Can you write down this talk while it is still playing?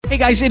Hey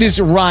guys, it is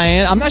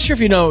Ryan. I'm not sure if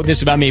you know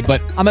this about me, but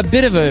I'm a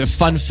bit of a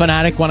fun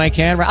fanatic when I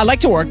can. I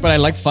like to work, but I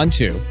like fun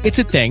too. It's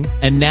a thing.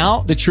 And now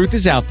the truth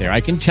is out there.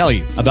 I can tell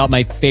you about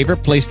my favorite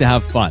place to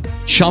have fun.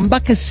 Chumba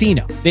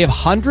Casino. They have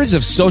hundreds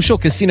of social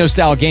casino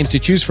style games to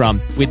choose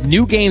from with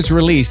new games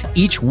released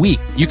each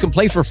week. You can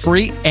play for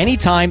free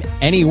anytime,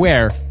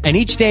 anywhere. And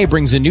each day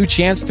brings a new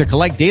chance to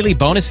collect daily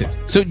bonuses.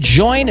 So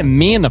join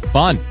me in the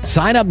fun.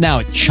 Sign up now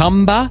at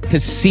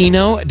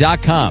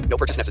ChumbaCasino.com. No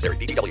purchase necessary.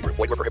 VGW Group.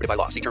 Void where prohibited by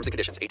law. See terms and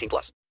conditions.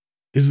 18+.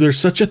 Is there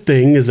such a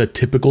thing as a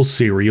typical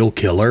serial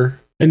killer?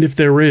 And if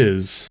there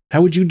is,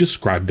 how would you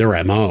describe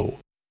their MO?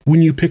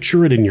 When you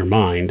picture it in your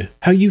mind,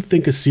 how you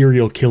think a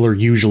serial killer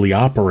usually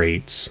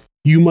operates,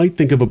 you might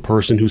think of a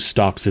person who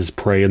stalks his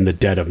prey in the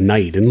dead of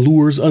night and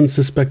lures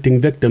unsuspecting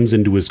victims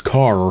into his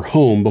car or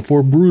home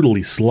before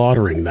brutally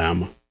slaughtering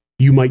them.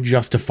 You might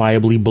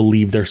justifiably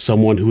believe they're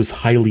someone who is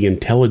highly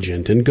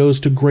intelligent and goes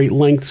to great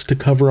lengths to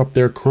cover up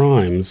their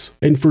crimes,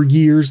 and for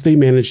years they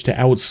manage to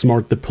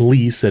outsmart the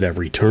police at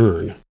every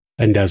turn.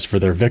 And as for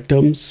their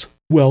victims,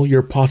 well,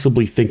 you're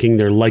possibly thinking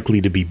they're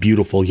likely to be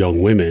beautiful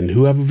young women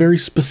who have a very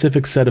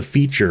specific set of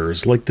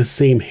features like the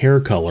same hair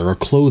color or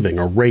clothing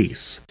or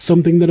race,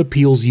 something that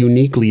appeals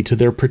uniquely to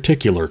their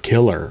particular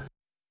killer.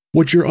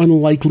 What you're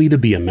unlikely to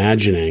be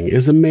imagining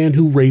is a man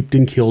who raped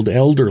and killed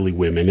elderly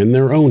women in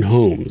their own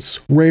homes,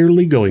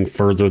 rarely going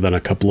further than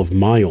a couple of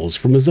miles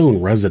from his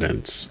own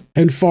residence,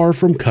 and far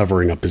from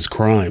covering up his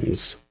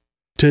crimes.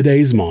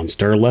 Today's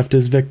monster left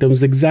his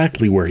victims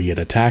exactly where he had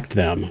attacked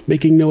them,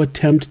 making no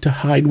attempt to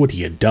hide what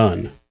he had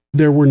done.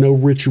 There were no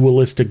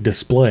ritualistic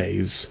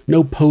displays,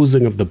 no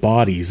posing of the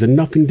bodies, and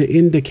nothing to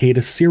indicate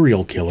a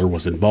serial killer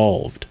was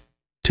involved.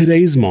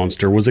 Today's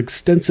monster was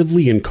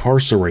extensively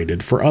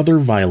incarcerated for other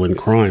violent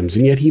crimes,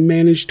 and yet he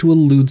managed to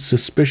elude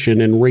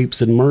suspicion in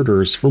rapes and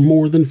murders for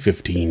more than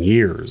 15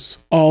 years,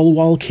 all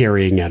while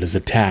carrying out his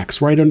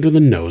attacks right under the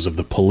nose of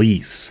the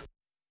police.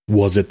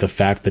 Was it the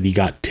fact that he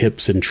got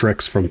tips and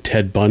tricks from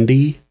Ted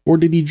Bundy, or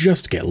did he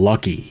just get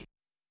lucky?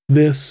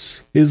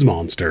 This is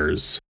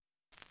Monsters.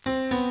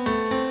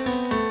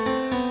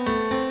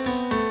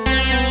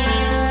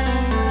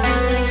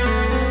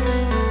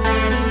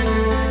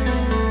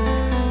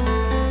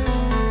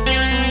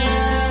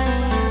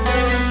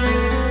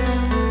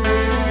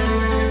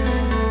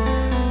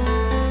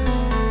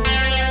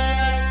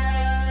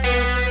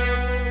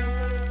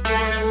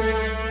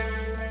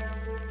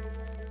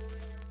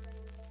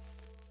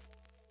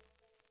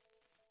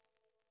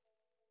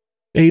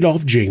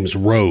 'Adolph James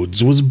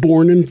Rhodes was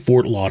born in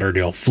Fort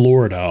Lauderdale,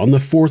 Florida on the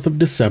 4th of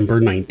December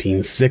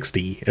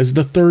 1960 as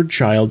the third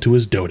child to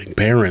his doting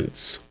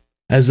parents.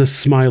 As a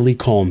smiley,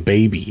 calm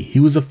baby, he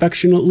was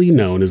affectionately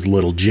known as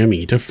Little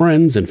Jimmy to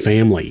friends and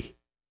family.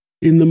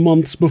 In the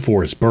months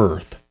before his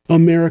birth,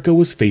 America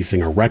was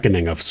facing a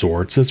reckoning of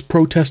sorts as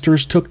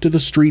protesters took to the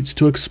streets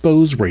to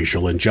expose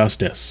racial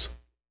injustice.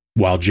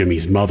 While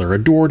Jimmy's mother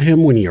adored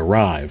him when he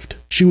arrived,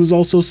 she was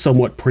also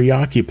somewhat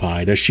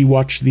preoccupied as she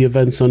watched the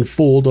events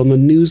unfold on the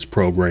news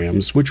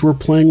programs which were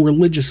playing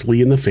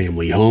religiously in the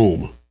family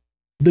home.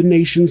 The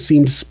nation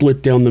seemed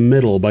split down the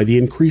middle by the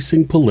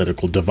increasing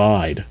political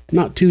divide,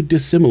 not too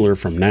dissimilar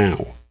from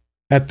now.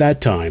 At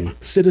that time,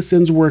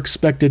 citizens were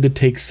expected to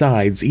take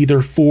sides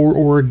either for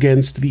or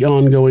against the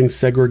ongoing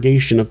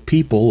segregation of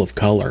people of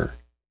color.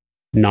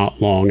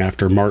 Not long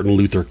after Martin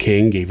Luther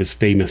King gave his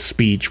famous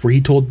speech where he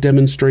told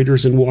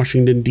demonstrators in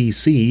Washington,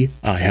 D.C.,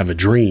 "I have a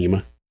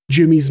dream,"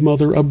 Jimmy's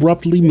mother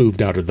abruptly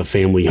moved out of the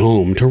family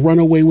home to run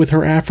away with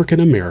her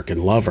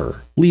African-American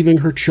lover, leaving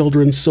her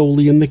children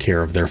solely in the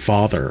care of their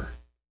father.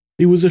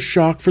 It was a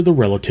shock for the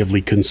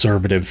relatively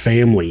conservative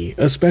family,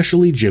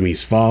 especially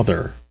Jimmy's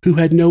father, who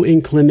had no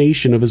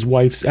inclination of his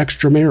wife's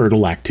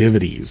extramarital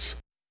activities.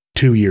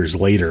 2 years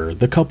later,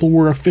 the couple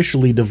were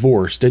officially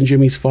divorced and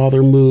Jimmy's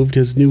father moved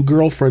his new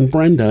girlfriend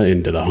Brenda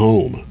into the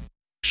home.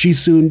 She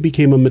soon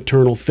became a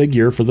maternal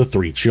figure for the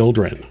 3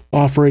 children,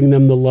 offering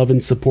them the love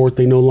and support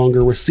they no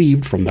longer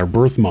received from their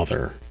birth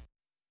mother.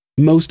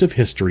 Most of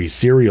history's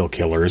serial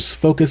killers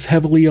focus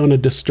heavily on a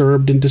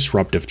disturbed and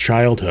disruptive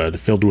childhood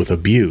filled with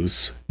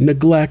abuse,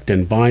 neglect,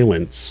 and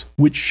violence,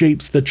 which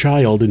shapes the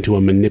child into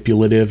a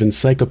manipulative and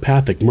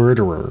psychopathic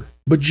murderer.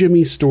 But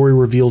Jimmy's story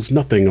reveals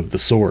nothing of the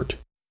sort.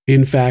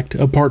 In fact,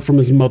 apart from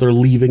his mother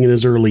leaving in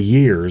his early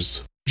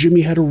years, Jimmy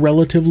had a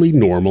relatively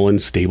normal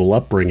and stable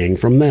upbringing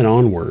from then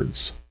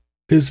onwards.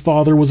 His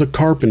father was a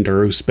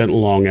carpenter who spent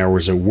long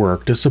hours at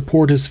work to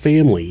support his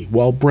family,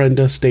 while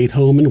Brenda stayed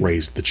home and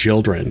raised the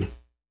children.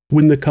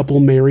 When the couple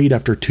married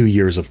after 2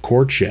 years of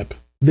courtship,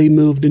 they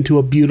moved into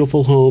a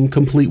beautiful home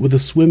complete with a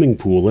swimming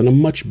pool in a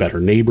much better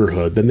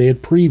neighborhood than they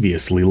had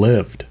previously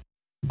lived.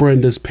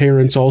 Brenda's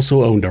parents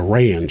also owned a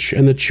ranch,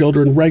 and the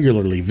children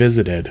regularly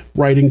visited,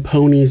 riding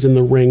ponies in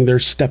the ring their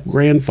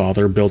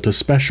step-grandfather built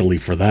especially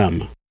for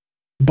them.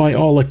 By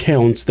all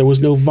accounts, there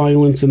was no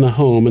violence in the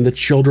home, and the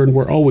children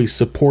were always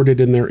supported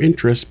in their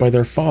interests by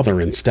their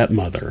father and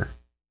stepmother.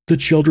 The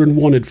children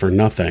wanted for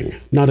nothing,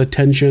 not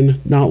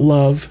attention, not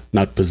love,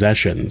 not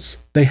possessions.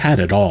 They had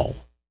it all.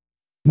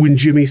 When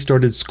Jimmy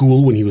started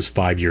school when he was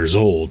 5 years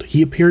old,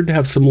 he appeared to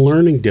have some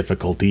learning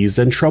difficulties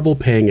and trouble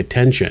paying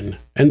attention,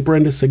 and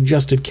Brenda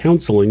suggested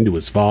counseling to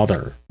his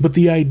father. But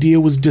the idea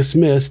was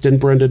dismissed and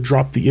Brenda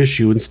dropped the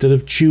issue instead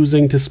of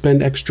choosing to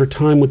spend extra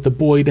time with the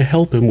boy to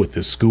help him with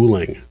his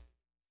schooling.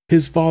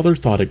 His father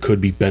thought it could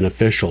be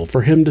beneficial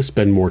for him to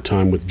spend more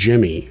time with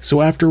Jimmy,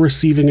 so after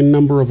receiving a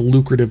number of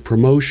lucrative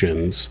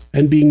promotions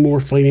and being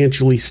more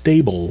financially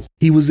stable,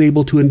 he was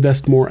able to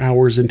invest more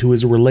hours into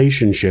his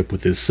relationship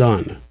with his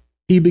son.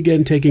 He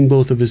began taking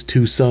both of his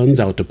two sons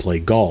out to play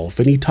golf,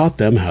 and he taught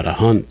them how to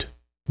hunt.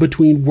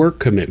 Between work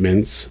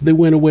commitments, they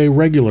went away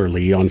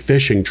regularly on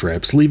fishing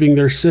trips, leaving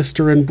their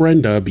sister and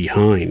Brenda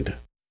behind.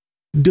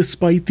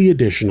 Despite the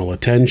additional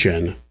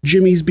attention,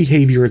 Jimmy's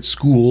behavior at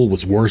school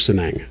was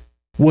worsening.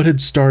 What had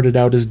started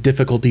out as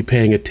difficulty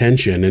paying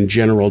attention and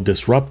general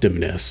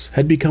disruptiveness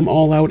had become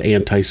all-out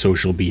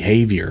antisocial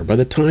behavior by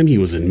the time he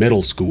was in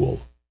middle school.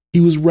 He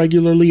was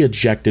regularly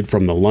ejected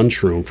from the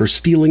lunchroom for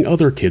stealing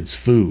other kids'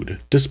 food,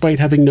 despite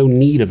having no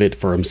need of it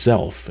for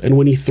himself, and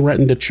when he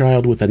threatened a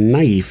child with a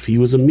knife, he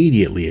was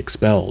immediately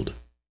expelled.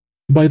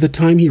 By the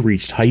time he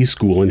reached high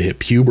school and hit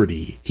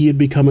puberty, he had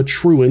become a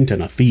truant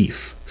and a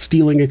thief,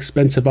 stealing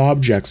expensive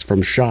objects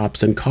from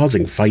shops and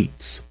causing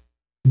fights.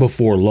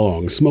 Before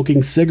long,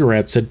 smoking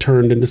cigarettes had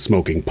turned into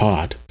smoking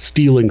pot,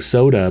 stealing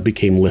soda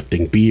became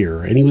lifting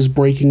beer, and he was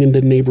breaking into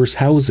neighbors'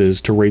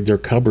 houses to raid their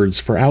cupboards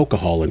for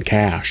alcohol and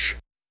cash.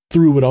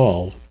 Through it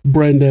all,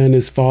 Brenda and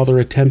his father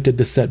attempted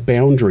to set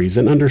boundaries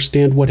and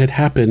understand what had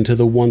happened to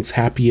the once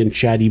happy and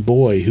chatty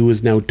boy who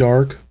was now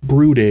dark,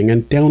 brooding,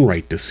 and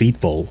downright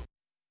deceitful.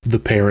 The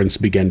parents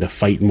began to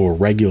fight more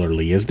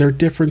regularly as their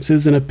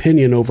differences in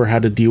opinion over how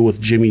to deal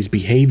with Jimmy's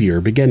behavior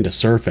began to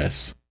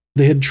surface.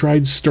 They had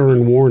tried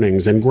stern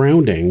warnings and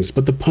groundings,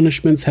 but the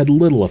punishments had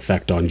little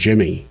effect on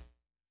Jimmy.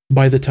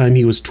 By the time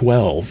he was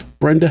 12,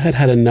 Brenda had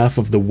had enough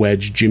of the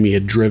wedge Jimmy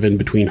had driven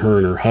between her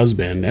and her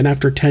husband, and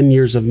after 10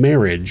 years of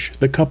marriage,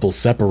 the couple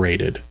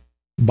separated.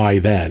 By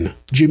then,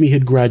 Jimmy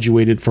had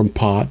graduated from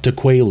pot to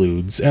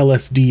Quaaludes,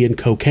 LSD, and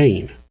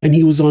cocaine, and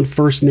he was on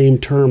first-name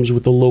terms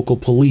with the local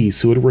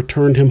police who had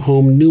returned him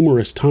home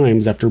numerous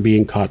times after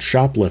being caught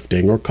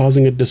shoplifting or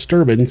causing a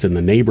disturbance in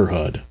the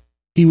neighborhood.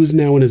 He was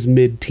now in his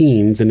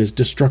mid-teens, and his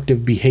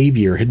destructive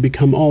behavior had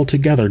become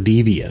altogether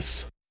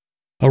devious.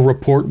 A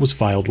report was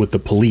filed with the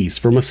police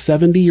from a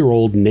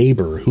 70-year-old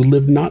neighbor who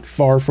lived not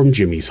far from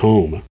Jimmy's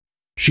home.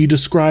 She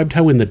described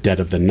how in the dead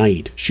of the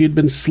night she had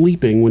been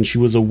sleeping when she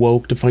was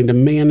awoke to find a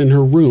man in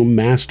her room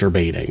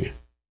masturbating.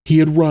 He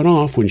had run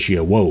off when she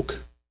awoke.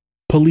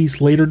 Police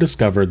later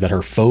discovered that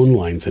her phone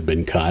lines had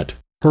been cut,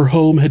 her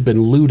home had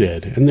been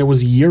looted, and there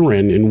was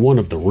urine in one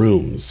of the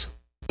rooms.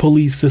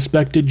 Police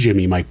suspected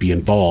Jimmy might be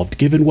involved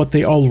given what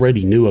they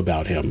already knew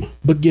about him,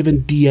 but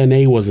given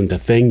DNA wasn't a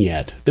thing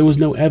yet, there was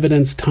no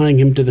evidence tying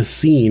him to the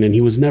scene and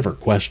he was never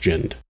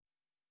questioned.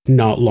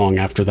 Not long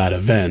after that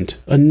event,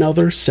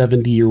 another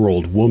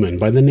 70-year-old woman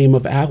by the name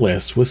of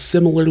Alice was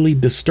similarly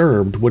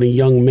disturbed when a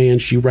young man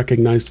she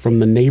recognized from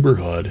the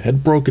neighborhood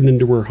had broken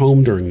into her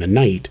home during the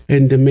night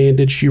and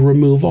demanded she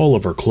remove all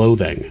of her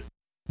clothing.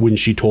 When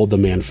she told the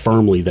man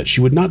firmly that she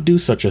would not do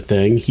such a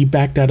thing, he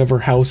backed out of her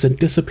house and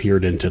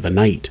disappeared into the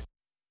night.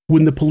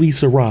 When the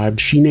police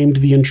arrived, she named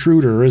the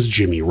intruder as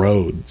Jimmy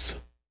Rhodes.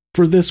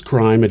 For this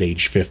crime at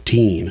age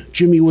 15,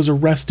 Jimmy was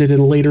arrested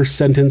and later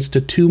sentenced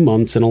to 2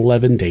 months and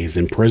 11 days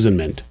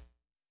imprisonment.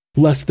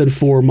 Less than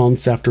 4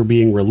 months after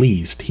being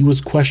released, he was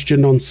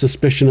questioned on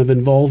suspicion of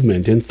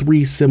involvement in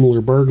 3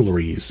 similar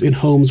burglaries in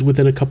homes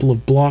within a couple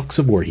of blocks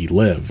of where he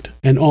lived,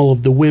 and all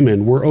of the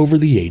women were over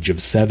the age of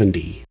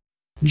 70.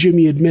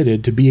 Jimmy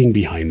admitted to being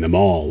behind them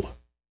all.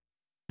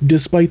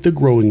 Despite the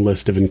growing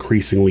list of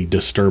increasingly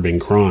disturbing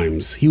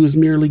crimes, he was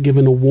merely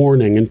given a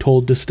warning and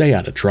told to stay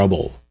out of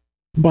trouble.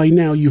 By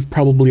now you've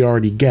probably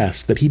already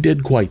guessed that he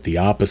did quite the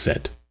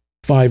opposite.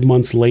 5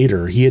 months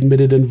later, he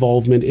admitted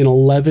involvement in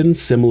 11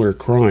 similar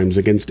crimes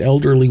against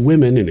elderly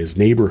women in his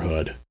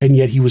neighborhood, and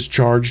yet he was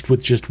charged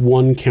with just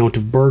 1 count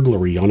of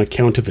burglary on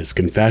account of his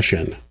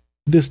confession.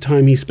 This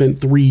time he spent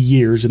 3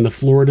 years in the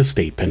Florida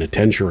State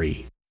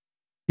Penitentiary.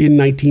 In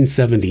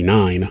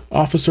 1979,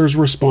 officers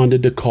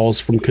responded to calls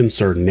from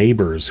concerned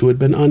neighbors who had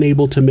been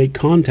unable to make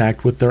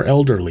contact with their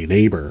elderly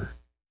neighbor.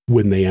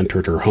 When they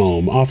entered her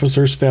home,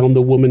 officers found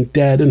the woman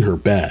dead in her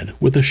bed,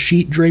 with a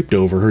sheet draped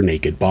over her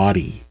naked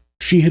body.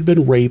 She had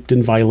been raped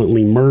and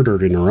violently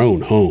murdered in her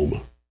own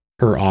home.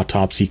 Her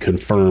autopsy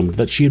confirmed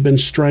that she had been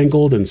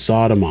strangled and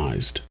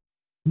sodomized.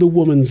 The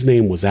woman's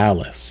name was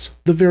Alice,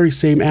 the very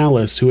same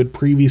Alice who had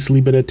previously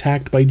been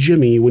attacked by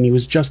Jimmy when he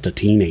was just a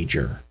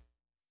teenager.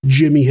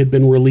 Jimmy had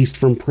been released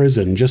from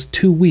prison just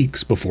 2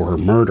 weeks before her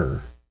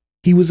murder.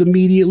 He was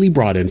immediately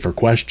brought in for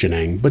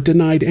questioning, but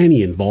denied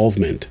any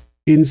involvement,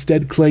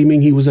 instead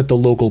claiming he was at the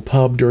local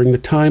pub during the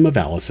time of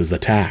Alice's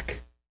attack.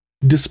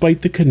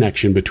 Despite the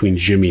connection between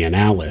Jimmy and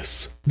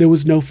Alice, there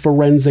was no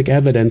forensic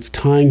evidence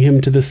tying him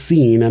to the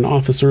scene and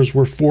officers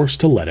were forced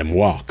to let him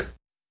walk.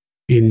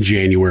 In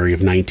January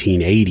of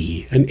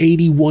 1980, an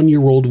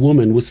 81-year-old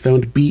woman was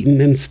found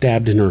beaten and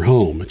stabbed in her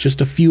home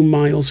just a few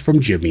miles from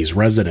Jimmy's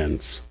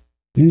residence.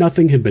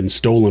 Nothing had been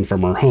stolen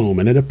from her home,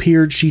 and it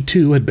appeared she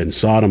too had been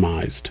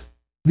sodomized.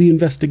 The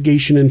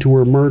investigation into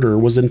her murder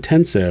was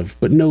intensive,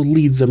 but no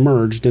leads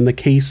emerged and the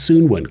case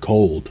soon went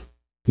cold.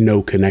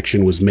 No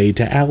connection was made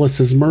to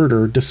Alice's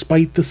murder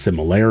despite the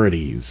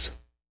similarities.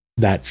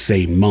 That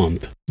same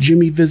month,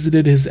 Jimmy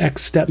visited his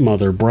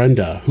ex-stepmother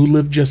Brenda, who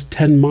lived just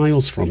 10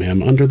 miles from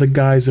him under the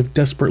guise of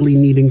desperately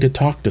needing to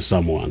talk to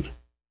someone.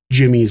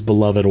 Jimmy's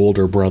beloved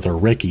older brother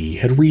Ricky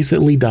had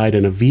recently died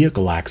in a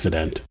vehicle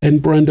accident,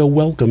 and Brenda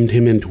welcomed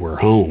him into her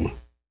home.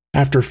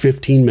 After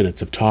 15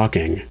 minutes of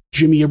talking,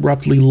 Jimmy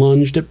abruptly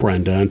lunged at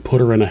Brenda and put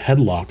her in a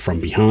headlock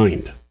from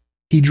behind.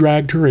 He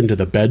dragged her into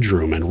the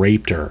bedroom and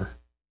raped her.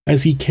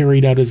 As he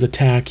carried out his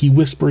attack, he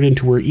whispered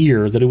into her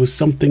ear that it was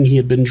something he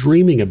had been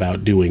dreaming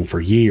about doing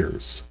for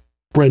years.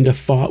 Brenda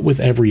fought with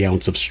every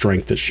ounce of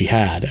strength that she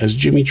had as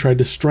Jimmy tried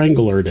to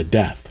strangle her to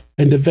death,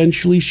 and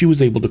eventually she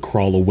was able to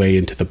crawl away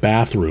into the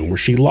bathroom where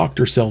she locked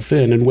herself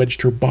in and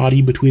wedged her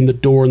body between the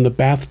door and the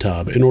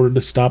bathtub in order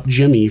to stop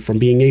Jimmy from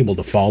being able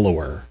to follow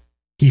her.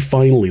 He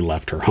finally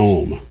left her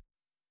home.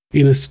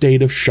 In a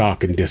state of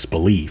shock and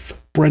disbelief,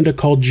 Brenda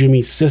called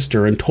Jimmy's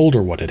sister and told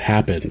her what had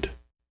happened.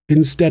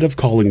 Instead of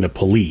calling the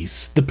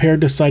police, the pair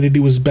decided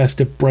it was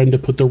best if Brenda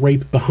put the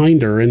rape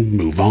behind her and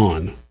move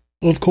on.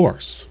 Of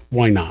course,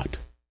 why not?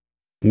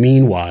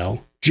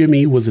 Meanwhile,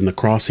 Jimmy was in the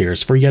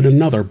crosshairs for yet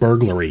another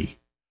burglary.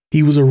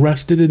 He was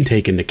arrested and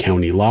taken to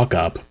county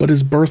lockup, but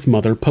his birth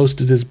mother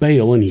posted his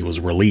bail and he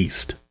was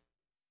released.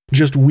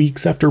 Just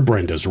weeks after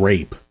Brenda's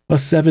rape, a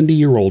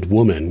 70-year-old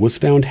woman was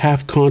found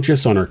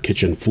half-conscious on her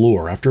kitchen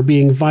floor after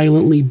being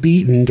violently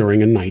beaten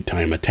during a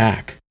nighttime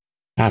attack.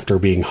 After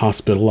being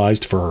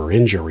hospitalized for her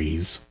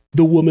injuries,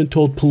 the woman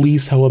told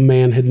police how a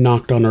man had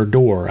knocked on her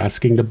door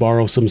asking to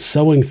borrow some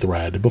sewing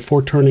thread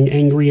before turning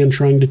angry and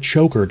trying to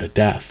choke her to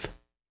death.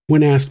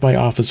 When asked by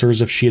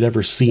officers if she had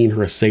ever seen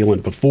her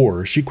assailant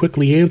before, she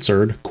quickly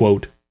answered,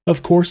 quote,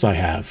 "Of course I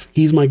have.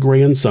 He's my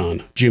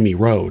grandson, Jimmy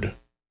Rode."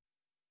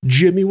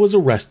 Jimmy was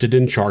arrested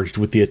and charged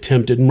with the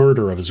attempted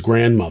murder of his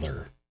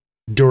grandmother.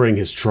 During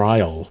his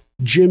trial,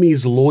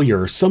 Jimmy's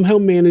lawyer somehow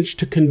managed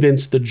to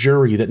convince the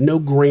jury that no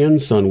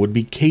grandson would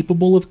be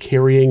capable of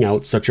carrying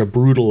out such a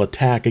brutal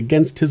attack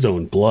against his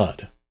own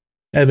blood.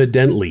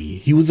 Evidently,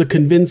 he was a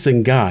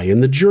convincing guy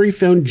and the jury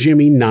found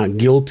Jimmy not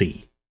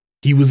guilty.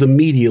 He was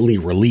immediately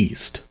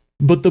released,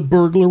 but the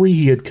burglary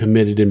he had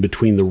committed in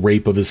between the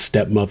rape of his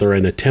stepmother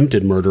and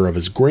attempted murder of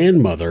his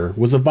grandmother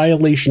was a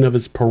violation of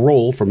his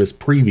parole from his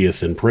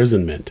previous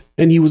imprisonment,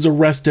 and he was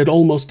arrested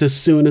almost as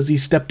soon as he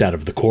stepped out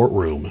of the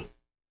courtroom.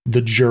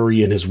 The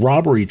jury in his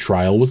robbery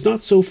trial was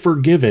not so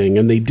forgiving,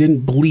 and they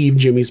didn't believe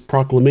Jimmy's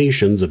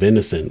proclamations of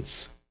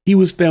innocence. He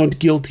was found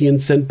guilty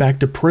and sent back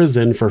to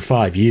prison for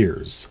 5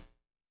 years.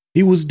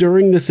 It was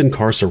during this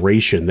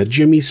incarceration that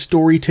Jimmy's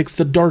story takes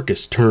the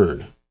darkest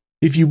turn.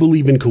 If you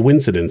believe in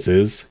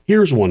coincidences,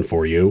 here's one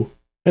for you.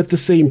 At the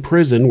same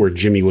prison where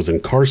Jimmy was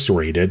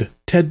incarcerated,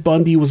 Ted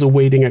Bundy was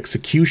awaiting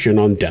execution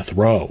on death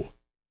row.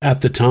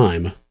 At the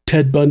time,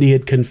 Ted Bundy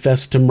had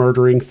confessed to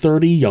murdering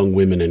 30 young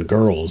women and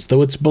girls,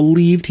 though it's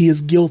believed he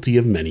is guilty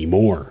of many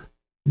more.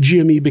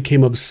 Jimmy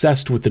became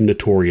obsessed with the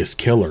notorious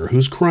killer,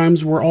 whose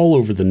crimes were all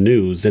over the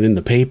news and in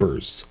the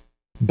papers.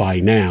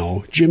 By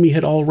now, Jimmy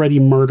had already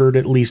murdered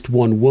at least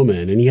one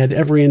woman, and he had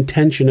every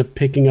intention of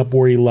picking up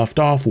where he left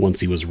off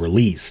once he was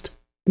released.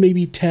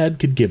 Maybe Ted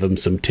could give him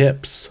some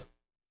tips.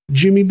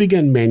 Jimmy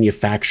began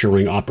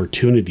manufacturing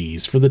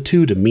opportunities for the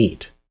two to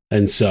meet.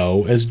 And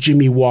so, as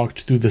Jimmy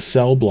walked through the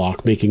cell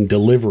block making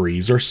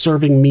deliveries or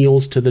serving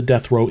meals to the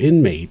death row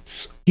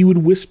inmates, he would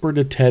whisper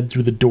to Ted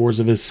through the doors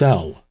of his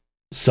cell.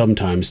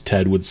 Sometimes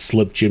Ted would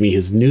slip Jimmy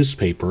his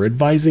newspaper,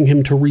 advising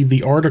him to read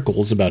the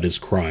articles about his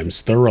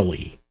crimes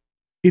thoroughly.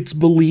 It's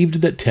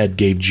believed that Ted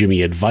gave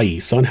Jimmy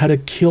advice on how to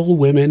kill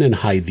women and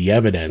hide the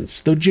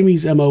evidence, though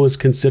Jimmy's MO is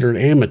considered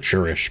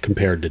amateurish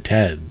compared to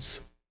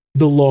Ted's.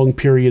 The long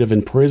period of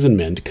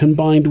imprisonment,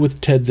 combined with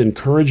Ted's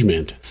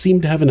encouragement,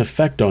 seemed to have an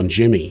effect on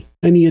Jimmy,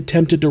 and he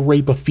attempted to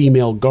rape a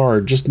female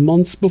guard just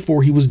months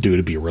before he was due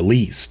to be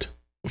released.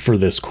 For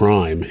this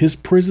crime, his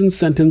prison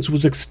sentence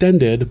was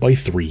extended by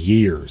 3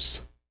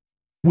 years.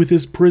 With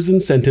his prison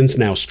sentence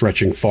now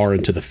stretching far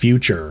into the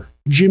future,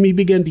 Jimmy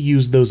began to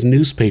use those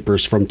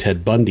newspapers from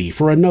Ted Bundy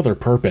for another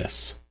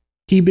purpose.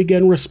 He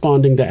began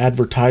responding to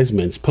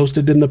advertisements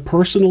posted in the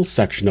personal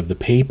section of the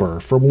paper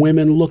from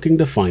women looking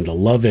to find a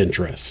love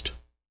interest.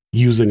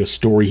 Using a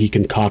story he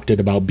concocted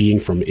about being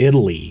from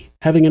Italy,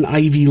 having an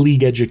Ivy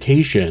League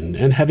education,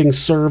 and having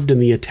served in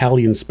the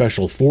Italian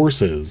Special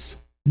Forces,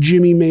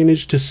 Jimmy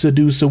managed to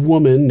seduce a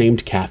woman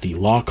named Kathy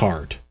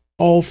Lockhart,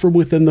 all from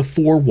within the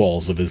 4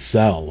 walls of his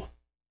cell.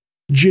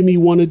 Jimmy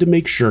wanted to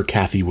make sure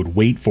Kathy would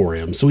wait for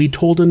him, so he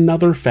told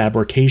another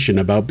fabrication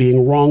about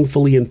being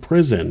wrongfully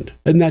imprisoned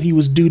and that he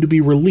was due to be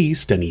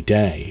released any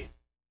day.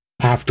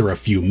 After a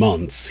few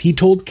months, he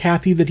told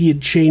Kathy that he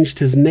had changed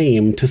his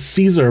name to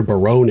Cesar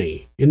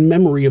Barone in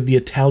memory of the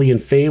Italian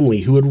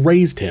family who had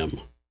raised him.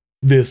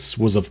 This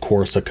was of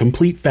course a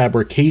complete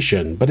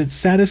fabrication, but it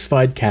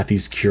satisfied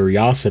Kathy's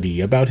curiosity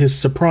about his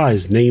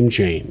surprise name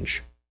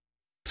change.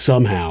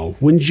 Somehow,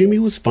 when Jimmy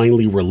was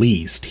finally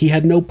released, he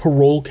had no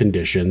parole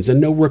conditions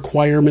and no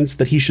requirements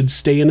that he should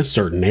stay in a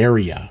certain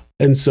area.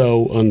 And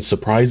so,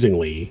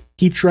 unsurprisingly,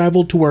 he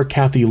traveled to where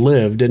Kathy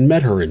lived and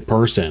met her in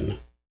person.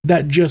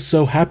 That just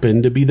so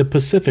happened to be the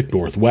Pacific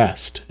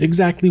Northwest,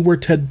 exactly where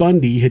Ted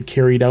Bundy had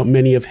carried out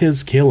many of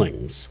his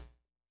killings.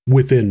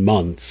 Within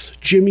months,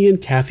 Jimmy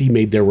and Kathy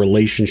made their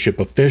relationship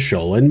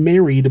official and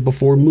married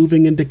before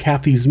moving into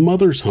Kathy's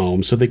mother's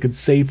home so they could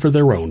save for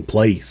their own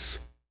place.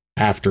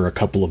 After a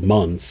couple of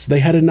months, they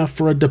had enough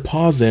for a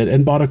deposit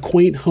and bought a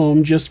quaint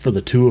home just for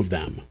the two of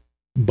them.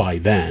 By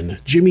then,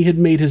 Jimmy had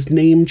made his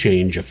name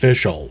change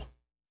official.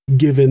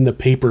 Given the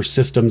paper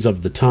systems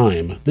of the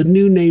time, the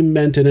new name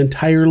meant an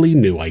entirely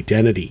new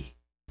identity.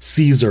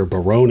 Cesar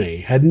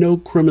Barone had no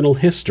criminal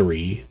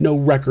history, no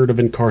record of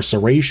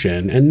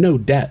incarceration, and no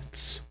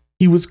debts.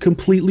 He was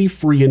completely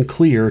free and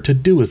clear to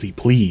do as he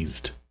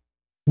pleased.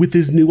 With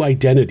his new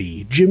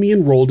identity, Jimmy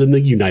enrolled in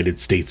the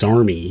United States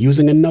Army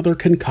using another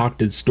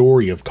concocted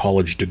story of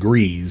college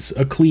degrees,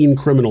 a clean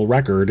criminal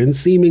record, and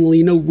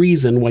seemingly no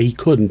reason why he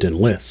couldn't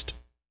enlist.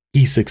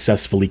 He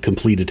successfully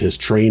completed his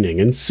training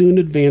and soon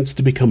advanced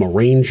to become a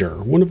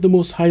ranger, one of the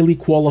most highly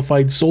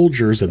qualified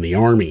soldiers in the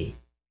Army.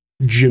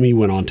 Jimmy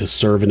went on to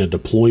serve in a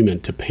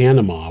deployment to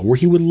Panama, where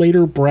he would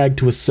later brag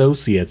to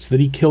associates that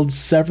he killed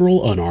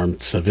several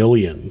unarmed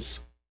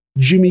civilians.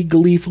 Jimmy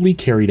gleefully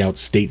carried out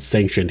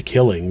state-sanctioned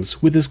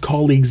killings, with his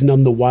colleagues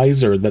none the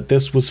wiser that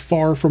this was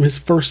far from his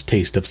first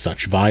taste of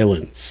such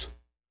violence.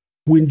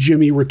 When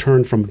Jimmy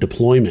returned from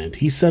deployment,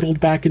 he settled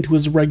back into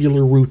his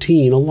regular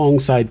routine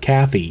alongside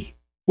Kathy.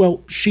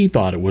 Well, she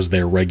thought it was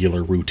their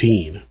regular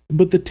routine,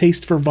 but the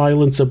taste for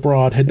violence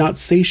abroad had not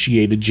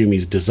satiated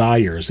Jimmy's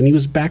desires, and he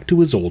was back to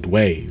his old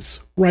ways,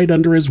 right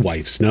under his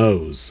wife's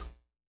nose.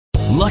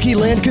 Lucky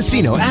Land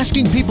Casino,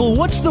 asking people,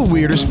 what's the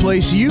weirdest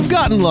place you've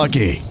gotten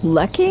lucky?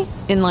 Lucky?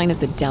 In line at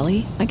the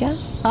deli, I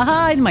guess?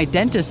 Aha, in my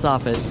dentist's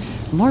office.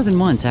 More than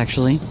once,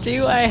 actually.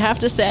 Do I have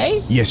to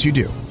say? Yes, you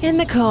do. In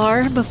the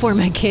car before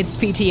my kids'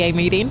 PTA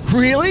meeting.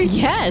 Really?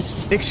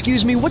 Yes.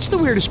 Excuse me, what's the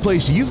weirdest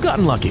place you've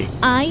gotten lucky?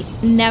 I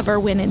never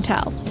win and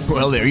tell.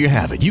 Well, there you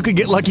have it. You can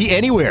get lucky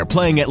anywhere,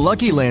 playing at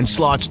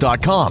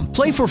LuckyLandSlots.com.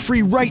 Play for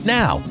free right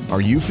now.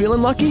 Are you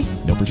feeling lucky?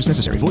 No purchase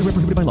necessary. Void where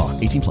prohibited by law.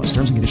 18+.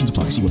 Terms and conditions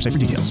apply. See website for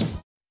details.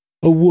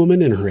 A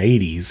woman in her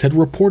 80s had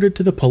reported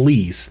to the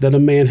police that a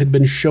man had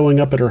been showing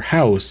up at her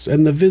house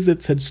and the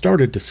visits had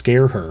started to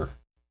scare her.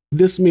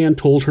 This man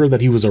told her that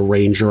he was a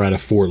ranger out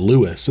of Fort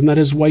Lewis and that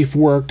his wife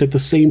worked at the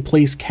same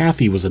place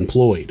Kathy was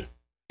employed.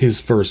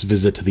 His first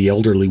visit to the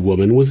elderly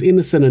woman was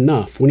innocent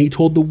enough when he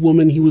told the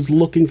woman he was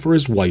looking for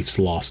his wife's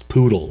lost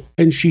poodle,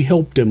 and she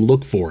helped him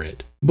look for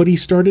it. But he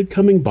started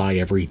coming by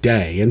every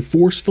day and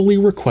forcefully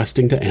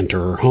requesting to enter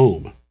her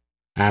home.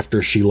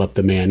 After she let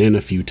the man in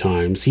a few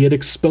times, he had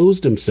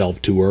exposed himself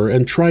to her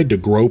and tried to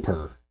grope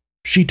her.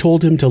 She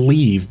told him to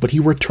leave, but he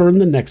returned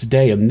the next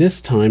day and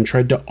this time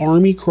tried to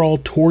army crawl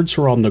towards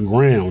her on the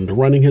ground,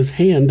 running his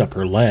hand up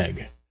her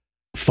leg.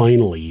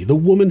 Finally, the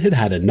woman had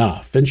had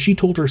enough, and she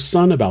told her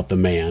son about the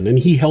man, and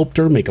he helped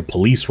her make a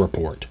police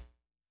report.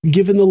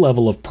 Given the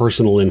level of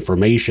personal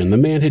information the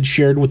man had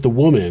shared with the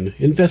woman,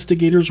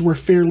 investigators were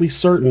fairly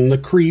certain the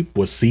creep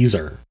was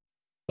Cesar.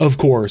 Of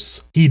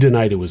course, he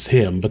denied it was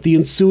him, but the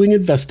ensuing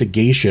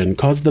investigation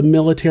caused the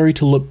military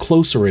to look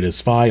closer at his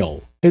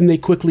file, and they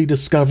quickly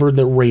discovered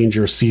that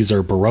Ranger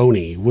Cesar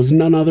Barone was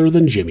none other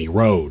than Jimmy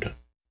Rode.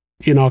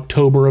 In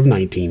October of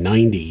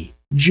 1990,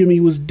 Jimmy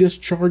was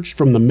discharged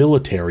from the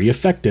military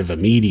effective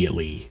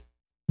immediately.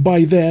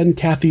 By then,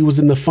 Kathy was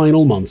in the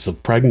final months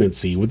of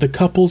pregnancy with the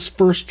couple's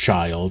first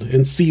child,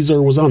 and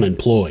Cesar was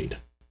unemployed.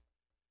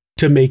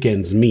 To make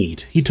ends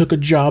meet, he took a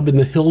job in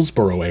the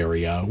Hillsborough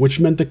area,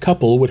 which meant the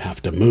couple would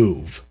have to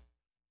move.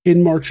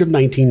 In March of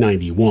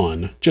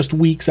 1991, just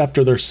weeks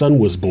after their son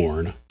was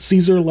born,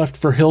 Cesar left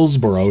for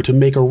Hillsborough to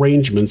make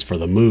arrangements for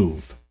the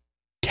move.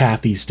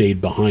 Kathy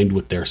stayed behind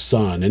with their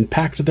son and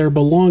packed their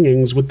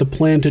belongings with the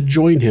plan to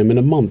join him in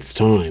a month's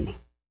time.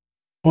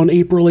 On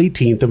April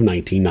 18th of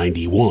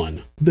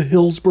 1991, the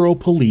Hillsborough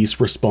police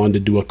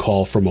responded to a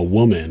call from a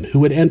woman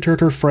who had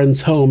entered her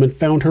friend's home and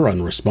found her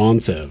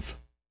unresponsive.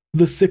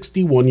 The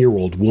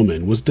 61-year-old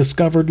woman was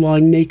discovered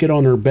lying naked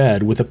on her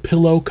bed with a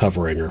pillow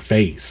covering her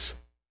face.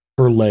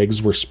 Her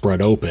legs were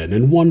spread open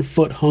and one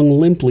foot hung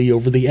limply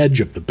over the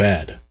edge of the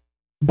bed.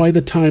 By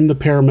the time the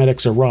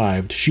paramedics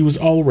arrived, she was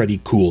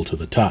already cool to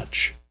the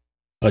touch.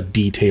 A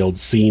detailed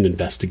scene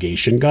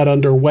investigation got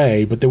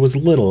underway, but there was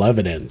little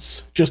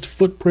evidence, just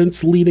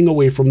footprints leading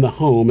away from the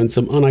home and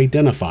some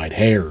unidentified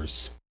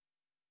hairs.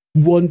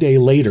 One day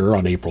later,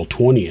 on April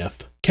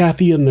 20th,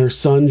 Kathy and their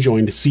son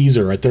joined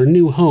Cesar at their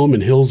new home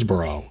in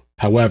Hillsborough.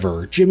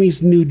 However,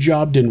 Jimmy's new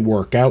job didn't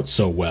work out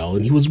so well,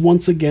 and he was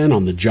once again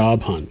on the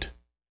job hunt.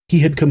 He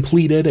had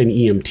completed an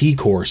EMT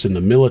course in the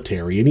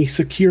military, and he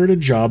secured a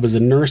job as a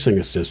nursing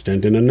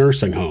assistant in a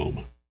nursing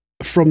home.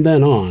 From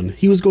then on,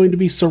 he was going to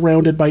be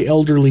surrounded by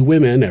elderly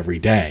women every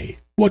day,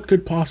 What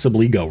could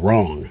possibly go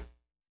wrong?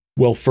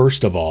 Well,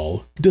 first of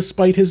all,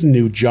 despite his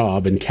new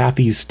job and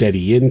Kathy's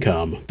steady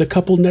income, the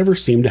couple never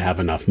seemed to have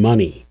enough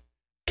money.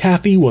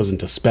 Kathy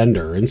wasn't a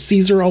spender, and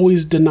Cesar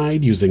always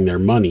denied using their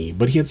money,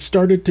 but he had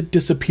started to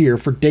disappear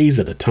for days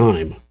at a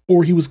time,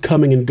 or he was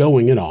coming and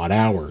going at odd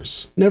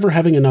hours, never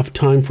having enough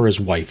time for his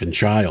wife and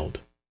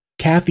child.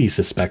 Kathy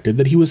suspected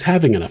that he was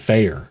having an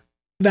affair.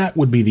 That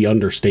would be the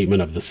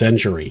understatement of the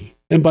century,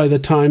 and by the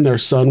time their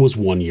son was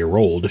 1 year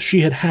old,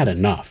 she had had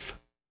enough.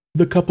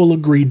 The couple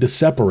agreed to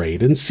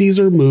separate, and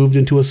Cesar moved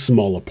into a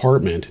small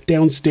apartment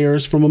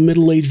downstairs from a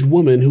middle-aged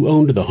woman who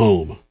owned the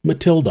home,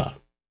 Matilda.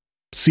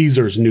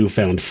 Cesar's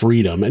newfound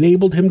freedom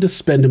enabled him to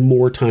spend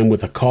more time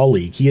with a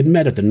colleague he had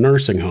met at the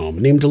nursing home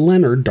named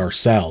Leonard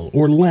Darcel,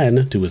 or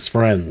Len to his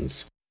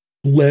friends.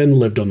 Len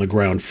lived on the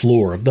ground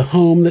floor of the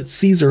home that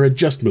Cesar had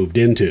just moved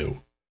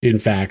into. In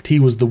fact, he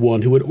was the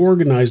one who had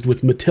organized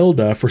with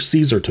Matilda for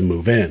Cesar to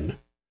move in.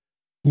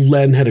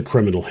 Len had a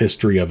criminal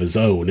history of his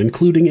own,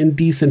 including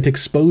indecent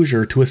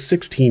exposure to a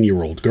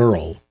 16-year-old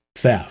girl,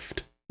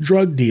 theft,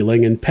 drug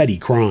dealing, and petty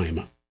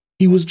crime.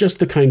 He was just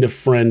the kind of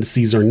friend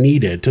Cesar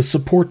needed to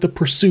support the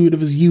pursuit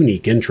of his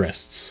unique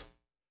interests.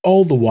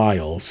 All the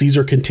while,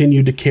 Cesar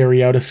continued to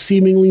carry out a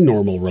seemingly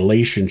normal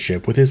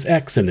relationship with his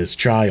ex and his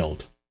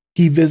child.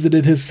 He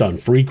visited his son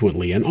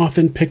frequently and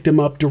often picked him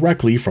up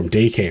directly from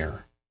daycare.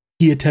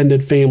 He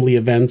attended family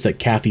events at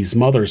Kathy's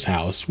mother's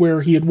house,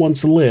 where he had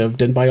once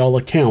lived, and by all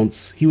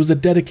accounts, he was a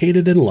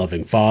dedicated and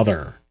loving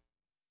father.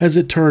 As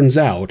it turns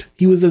out,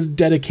 he was as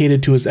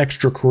dedicated to his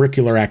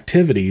extracurricular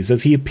activities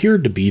as he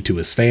appeared to be to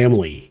his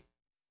family.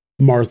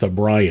 Martha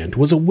Bryant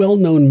was a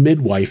well-known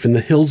midwife in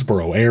the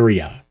Hillsborough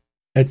area.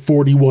 At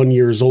 41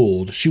 years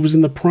old, she was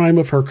in the prime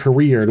of her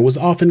career and was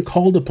often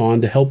called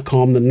upon to help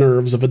calm the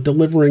nerves of a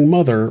delivering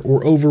mother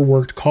or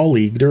overworked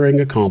colleague during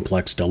a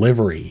complex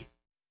delivery.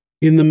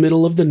 In the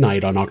middle of the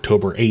night on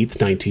October 8,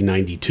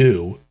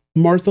 1992,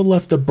 Martha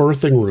left the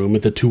birthing room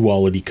at the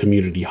Tuolity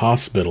Community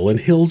Hospital in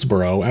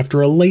Hillsborough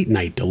after a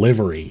late-night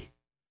delivery.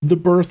 The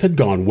birth had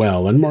gone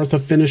well, and Martha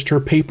finished her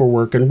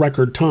paperwork in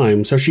record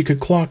time so she could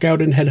clock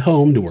out and head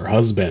home to her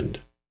husband.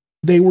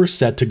 They were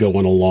set to go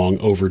on a long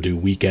overdue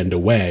weekend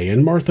away,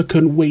 and Martha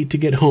couldn't wait to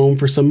get home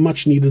for some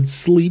much-needed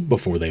sleep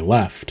before they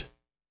left.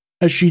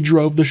 As she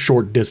drove the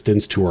short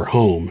distance to her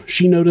home,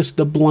 she noticed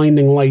the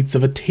blinding lights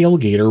of a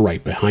tailgater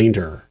right behind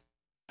her.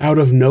 Out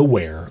of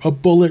nowhere, a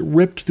bullet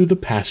ripped through the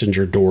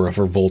passenger door of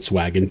her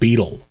Volkswagen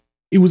Beetle.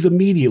 It was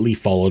immediately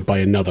followed by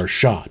another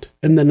shot,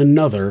 and then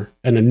another,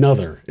 and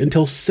another,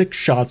 until 6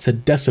 shots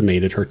had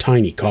decimated her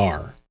tiny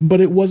car. But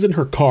it wasn't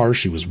her car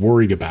she was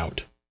worried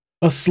about.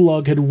 A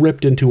slug had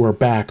ripped into her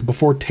back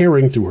before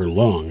tearing through her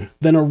lung,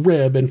 then a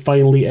rib, and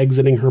finally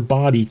exiting her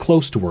body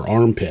close to her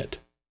armpit.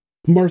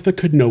 Martha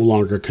could no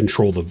longer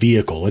control the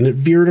vehicle, and it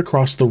veered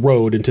across the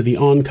road into the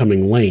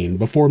oncoming lane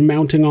before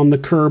mounting on the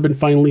curb and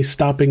finally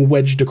stopping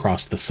wedged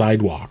across the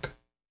sidewalk.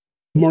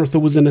 Martha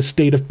was in a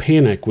state of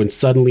panic when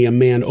suddenly a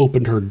man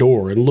opened her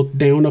door and looked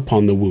down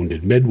upon the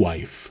wounded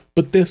midwife,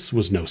 but this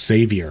was no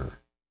savior.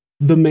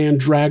 The man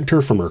dragged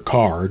her from her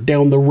car,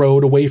 down the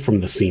road away from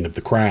the scene of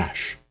the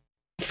crash.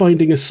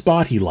 Finding a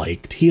spot he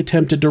liked, he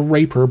attempted to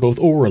rape her both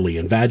orally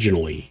and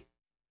vaginally.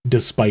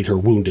 Despite her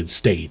wounded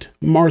state,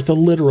 Martha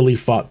literally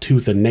fought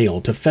tooth and nail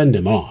to fend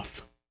him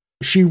off.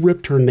 She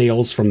ripped her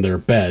nails from their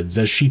beds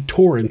as she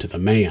tore into the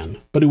man,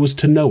 but it was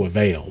to no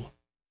avail.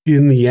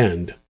 In the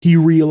end, he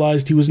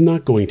realized he was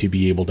not going to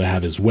be able to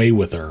have his way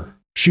with her.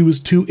 She was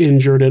too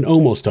injured and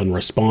almost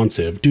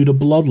unresponsive due to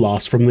blood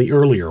loss from the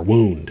earlier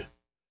wound.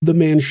 The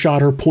man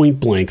shot her point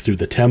blank through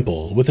the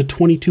temple with a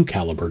 .22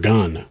 caliber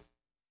gun.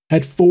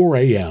 At 4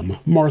 a.m.,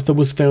 Martha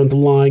was found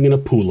lying in a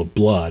pool of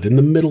blood in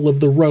the middle of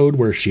the road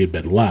where she had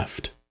been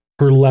left.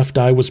 Her left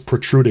eye was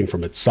protruding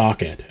from its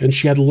socket, and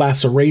she had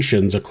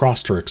lacerations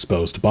across her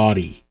exposed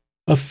body.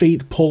 A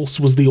faint pulse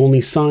was the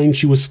only sign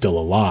she was still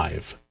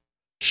alive.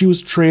 She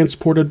was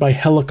transported by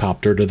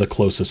helicopter to the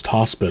closest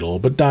hospital,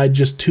 but died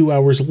just 2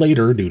 hours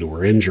later due to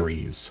her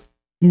injuries.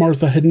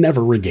 Martha had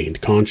never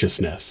regained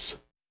consciousness.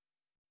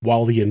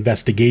 While the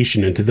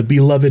investigation into the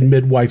beloved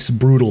midwife's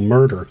brutal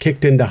murder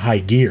kicked into high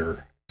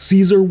gear,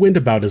 Cesar went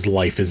about his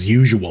life as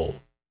usual.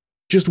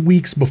 Just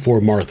weeks before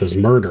Martha's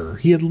murder,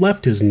 he had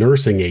left his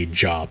nursing aide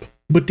job,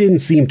 but didn't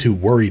seem too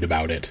worried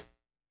about it.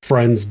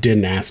 Friends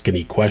didn't ask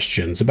any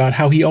questions about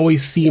how he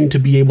always seemed to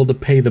be able to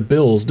pay the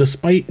bills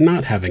despite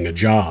not having a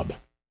job.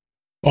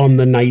 On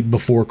the night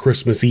before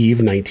Christmas Eve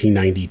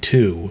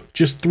 1992,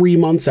 just 3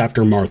 months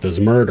after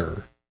Martha's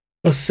murder,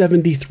 a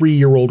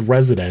 73-year-old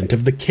resident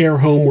of the care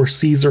home where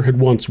Cesar had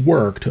once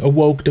worked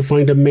awoke to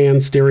find a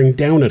man staring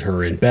down at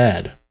her in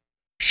bed.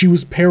 She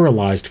was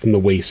paralyzed from the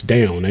waist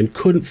down and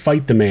couldn't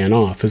fight the man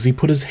off as he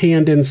put his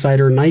hand inside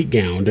her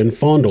nightgown and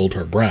fondled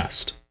her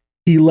breast.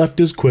 He left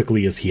as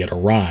quickly as he had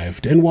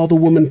arrived, and while the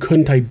woman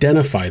couldn't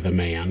identify the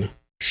man,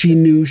 she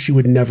knew she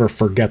would never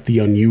forget the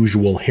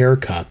unusual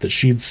haircut that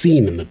she had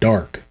seen in the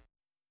dark.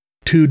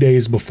 2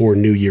 days before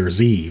New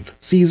Year's Eve,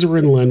 Cesar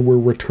and Len were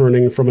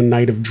returning from a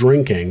night of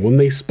drinking when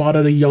they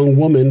spotted a young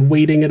woman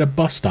waiting at a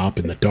bus stop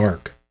in the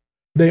dark.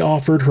 They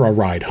offered her a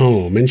ride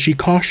home, and she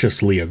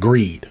cautiously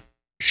agreed.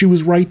 She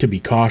was right to be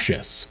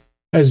cautious.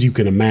 As you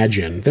can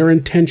imagine, their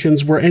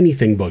intentions were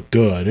anything but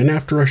good, and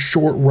after a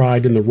short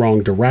ride in the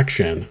wrong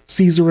direction,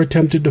 Cesar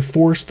attempted to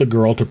force the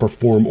girl to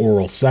perform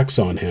oral sex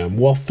on him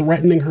while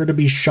threatening her to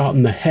be shot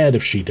in the head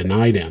if she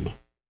denied him.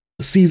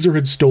 Cesar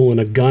had stolen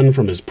a gun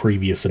from his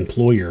previous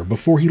employer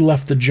before he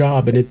left the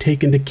job and had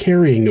taken to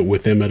carrying it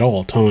with him at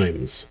all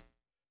times.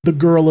 The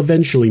girl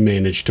eventually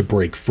managed to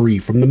break free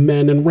from the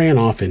men and ran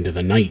off into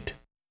the night.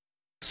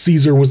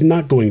 Cesar was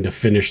not going to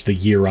finish the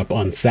year up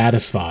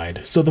unsatisfied,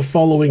 so the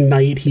following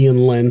night he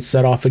and Len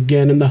set off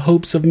again in the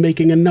hopes of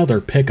making another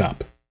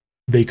pickup.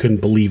 They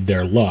couldn't believe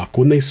their luck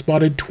when they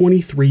spotted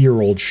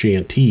 23-year-old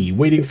Shanti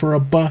waiting for a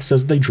bus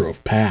as they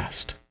drove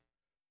past.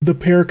 The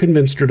pair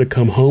convinced her to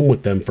come home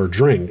with them for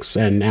drinks,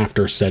 and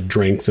after said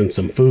drinks and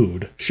some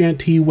food,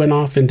 Shanti went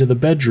off into the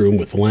bedroom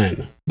with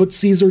Len. But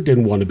Cesar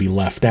didn't want to be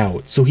left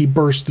out, so he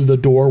burst through the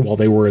door while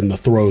they were in the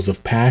throes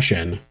of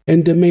passion,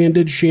 and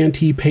demanded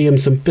Shanti pay him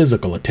some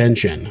physical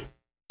attention.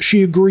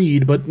 She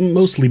agreed, but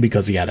mostly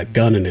because he had a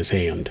gun in his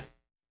hand.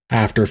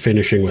 After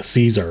finishing with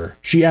Cesar,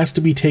 she asked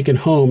to be taken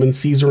home, and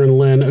Cesar and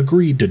Len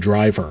agreed to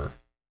drive her.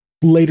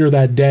 Later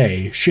that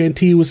day,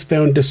 Shanti was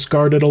found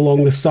discarded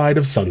along the side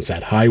of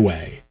Sunset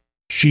Highway.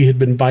 She had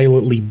been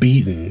violently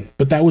beaten,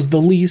 but that was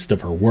the least of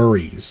her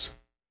worries.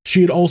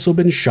 She had also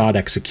been shot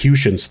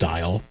execution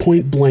style,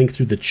 point blank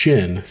through the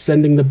chin,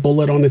 sending the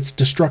bullet on its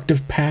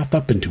destructive path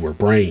up into her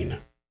brain.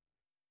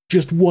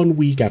 Just 1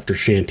 week after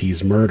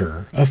Shanti's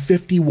murder, a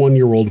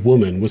 51-year-old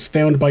woman was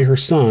found by her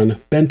son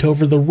bent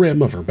over the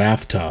rim of her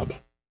bathtub.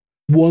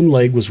 One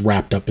leg was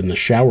wrapped up in the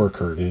shower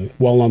curtain,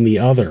 while on the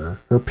other,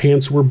 her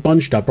pants were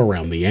bunched up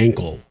around the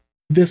ankle.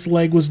 This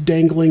leg was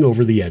dangling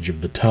over the edge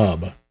of the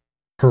tub.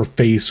 Her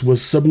face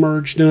was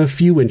submerged in a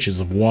few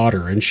inches of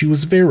water, and she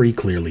was very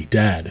clearly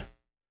dead.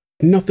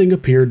 Nothing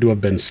appeared to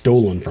have been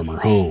stolen from her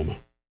home.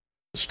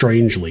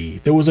 Strangely,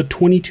 there was a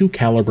 .22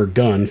 caliber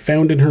gun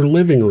found in her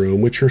living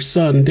room which her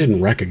son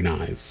didn't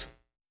recognize.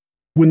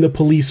 When the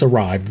police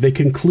arrived, they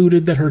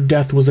concluded that her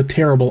death was a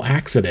terrible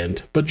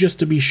accident, but just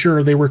to be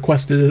sure they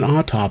requested an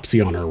autopsy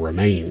on her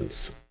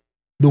remains.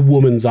 The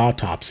woman's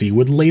autopsy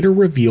would later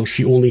reveal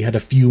she only had a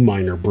few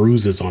minor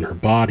bruises on her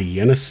body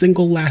and a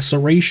single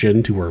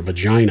laceration to her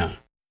vagina.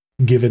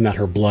 Given that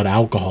her blood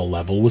alcohol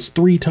level was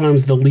 3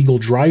 times the legal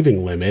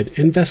driving limit,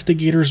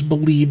 investigators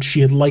believed she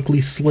had likely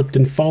slipped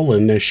and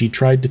fallen as she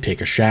tried to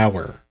take a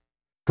shower.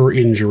 Her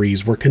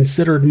injuries were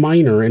considered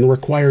minor and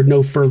required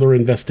no further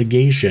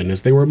investigation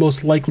as they were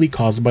most likely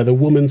caused by the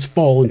woman's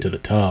fall into the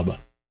tub.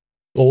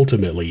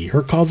 Ultimately,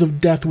 her cause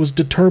of death was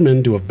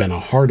determined to have been a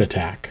heart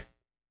attack.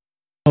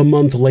 A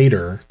month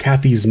later,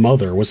 Kathy's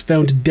mother was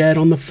found dead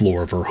on the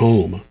floor of her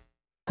home.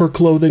 Her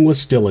clothing was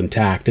still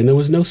intact and there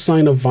was no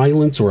sign of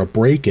violence or a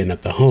break-in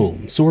at the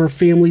home, so her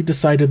family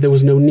decided there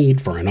was no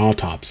need for an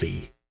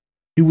autopsy.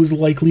 It was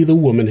likely the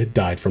woman had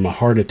died from a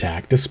heart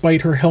attack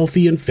despite her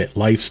healthy and fit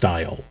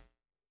lifestyle.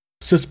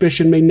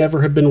 Suspicion may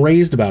never have been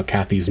raised about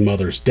Kathy's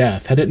mother's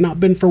death had it not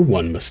been for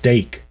one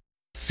mistake.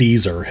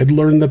 Cesar had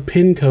learned the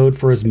PIN code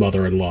for his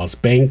mother-in-law's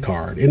bank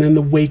card, and in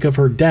the wake of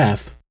her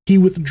death, he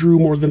withdrew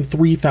more than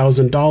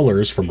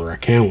 $3,000 from her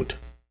account.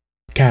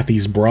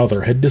 Kathy's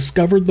brother had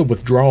discovered the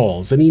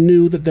withdrawals, and he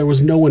knew that there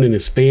was no one in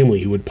his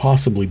family who would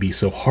possibly be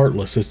so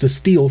heartless as to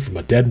steal from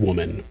a dead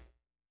woman.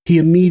 He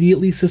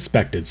immediately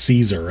suspected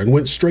Cesar and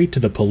went straight to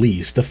the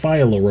police to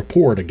file a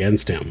report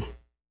against him.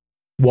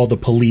 While the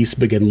police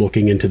began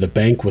looking into the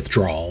bank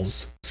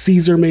withdrawals,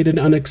 Cesar made an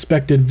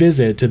unexpected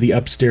visit to the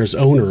upstairs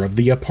owner of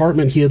the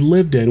apartment he had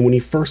lived in when he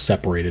first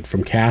separated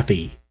from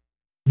Kathy.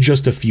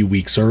 Just a few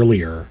weeks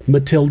earlier,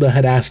 Matilda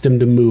had asked him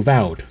to move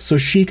out so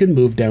she could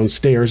move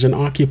downstairs and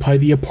occupy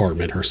the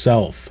apartment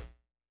herself.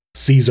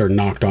 Cesar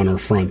knocked on her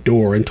front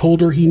door and told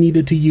her he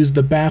needed to use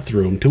the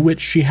bathroom, to which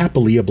she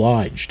happily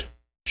obliged.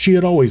 She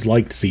had always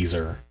liked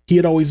Cesar. He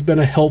had always been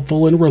a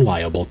helpful and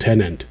reliable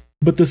tenant.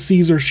 But the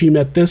Cesar she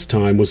met this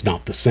time was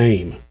not the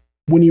same.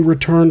 When he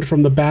returned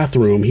from the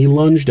bathroom, he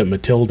lunged at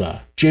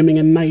Matilda, jamming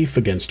a knife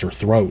against her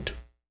throat.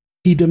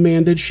 He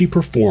demanded she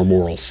perform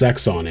oral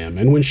sex on him,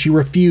 and when she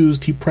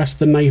refused, he pressed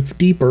the knife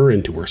deeper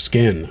into her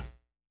skin.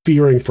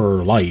 Fearing for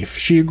her life,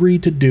 she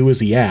agreed to do as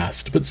he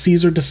asked, but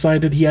Cesar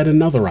decided he had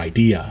another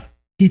idea.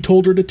 He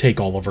told her to take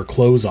all of her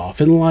clothes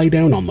off and lie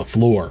down on the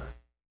floor.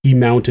 He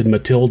mounted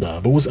Matilda,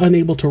 but was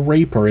unable to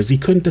rape her as he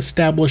couldn't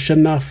establish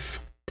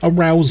enough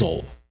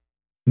arousal.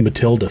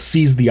 Matilda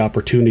seized the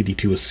opportunity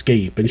to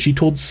escape, and she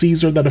told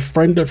Cesar that a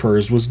friend of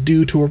hers was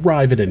due to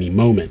arrive at any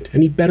moment,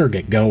 and he better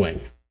get going.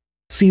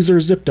 Cesar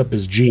zipped up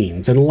his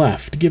jeans and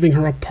left, giving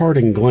her a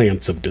parting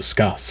glance of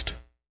disgust.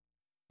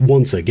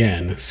 Once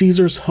again,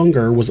 Cesar's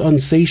hunger was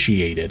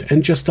unsatiated,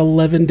 and just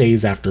 11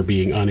 days after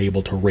being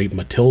unable to rape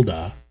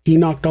Matilda, he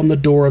knocked on the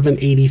door of an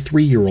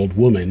 83-year-old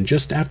woman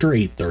just after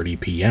 8:30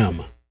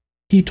 p.m.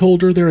 He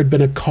told her there had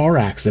been a car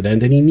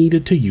accident and he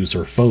needed to use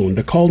her phone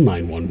to call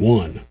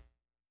 911.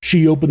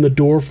 She opened the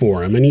door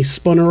for him and he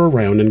spun her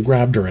around and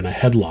grabbed her in a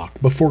headlock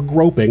before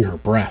groping her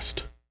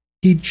breast.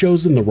 He'd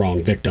chosen the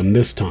wrong victim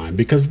this time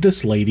because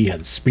this lady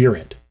had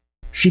spirit.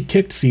 She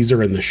kicked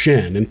Cesar in the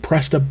shin and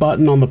pressed a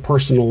button on the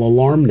personal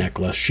alarm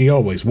necklace she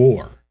always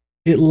wore.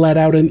 It let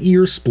out an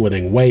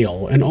ear-splitting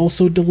wail and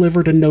also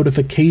delivered a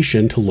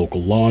notification to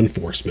local law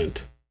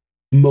enforcement.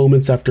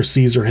 Moments after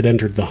Cesar had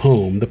entered the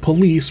home, the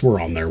police were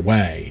on their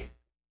way.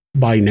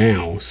 By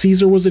now,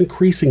 Cesar was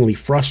increasingly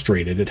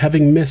frustrated at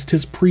having missed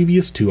his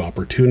previous 2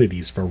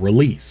 opportunities for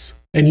release,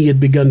 and he had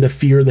begun to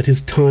fear that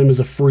his time as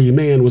a free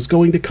man was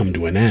going to come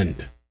to an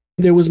end.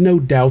 There was no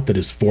doubt that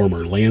his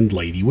former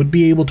landlady would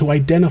be able to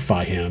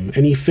identify him,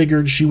 and he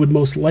figured she would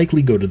most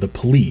likely go to the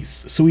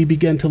police, so he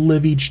began to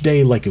live each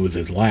day like it was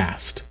his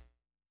last.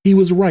 He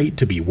was right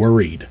to be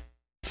worried.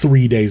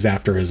 3 days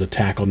after his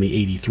attack on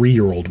the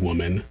 83-year-old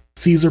woman,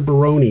 Cesar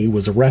Barone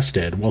was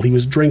arrested while he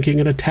was drinking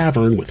at a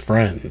tavern with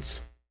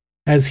friends.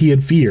 As he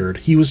had feared,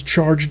 he was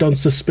charged on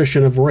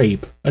suspicion of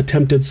rape,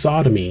 attempted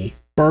sodomy,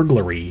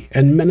 burglary,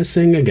 and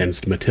menacing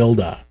against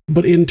Matilda,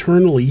 but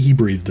internally he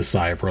breathed a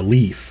sigh of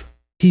relief.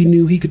 He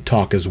knew he could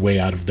talk his way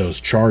out of those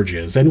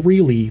charges, and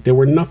really, they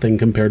were nothing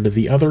compared to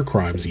the other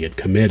crimes he had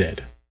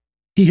committed.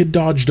 He had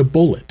dodged a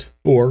bullet,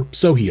 or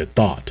so he had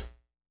thought.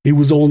 It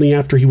was only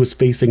after he was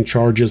facing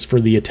charges for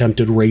the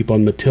attempted rape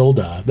on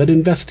Matilda that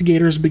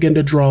investigators began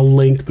to draw a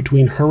link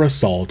between her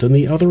assault and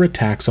the other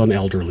attacks on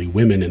elderly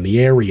women in the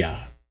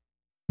area.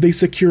 They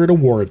secured a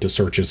warrant to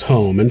search his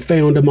home and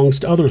found,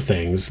 amongst other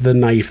things, the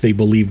knife they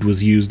believed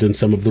was used in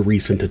some of the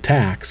recent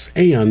attacks,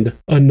 and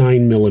a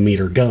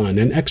 9mm gun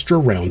and extra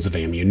rounds of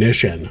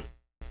ammunition.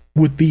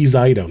 With these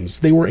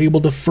items, they were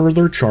able to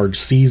further charge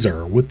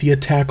Cesar with the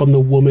attack on the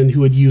woman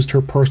who had used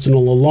her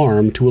personal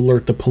alarm to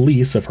alert the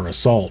police of her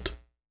assault.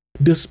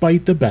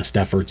 Despite the best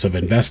efforts of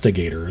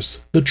investigators,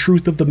 the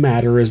truth of the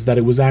matter is that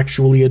it was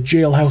actually a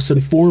jailhouse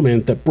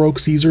informant that broke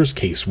Cesar's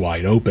case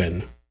wide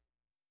open.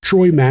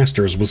 Troy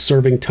Masters was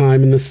serving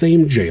time in the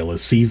same jail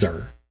as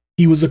Cesar.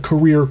 He was a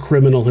career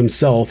criminal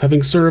himself,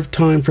 having served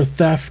time for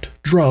theft,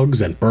 drugs,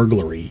 and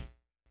burglary.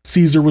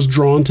 Cesar was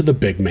drawn to the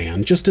big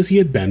man just as he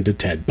had been to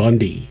Ted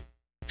Bundy.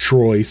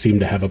 Troy seemed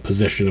to have a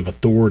position of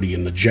authority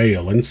in the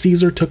jail, and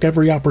Cesar took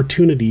every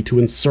opportunity to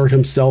insert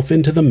himself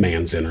into the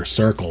man's inner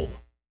circle.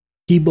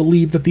 He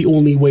believed that the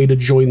only way to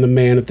join the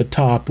man at the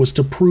top was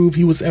to prove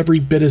he was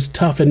every bit as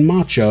tough and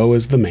macho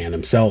as the man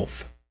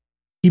himself.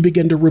 He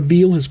began to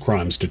reveal his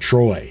crimes to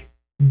Troy.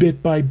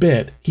 Bit by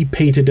bit, he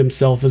painted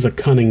himself as a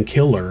cunning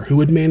killer who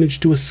had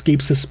managed to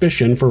escape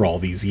suspicion for all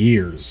these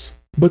years.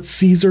 But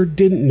Cesar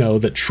didn't know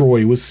that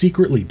Troy was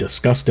secretly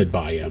disgusted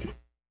by him.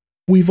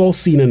 We've all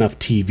seen enough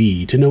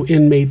TV to know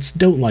inmates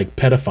don't like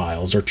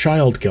pedophiles or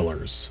child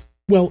killers.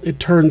 Well, it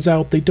turns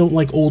out they don't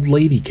like old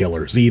lady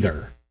killers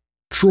either.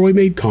 Troy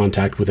made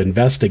contact with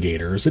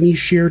investigators, and he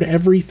shared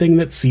everything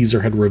that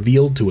Cesar had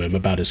revealed to him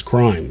about his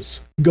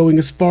crimes, going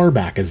as far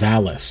back as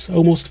Alice,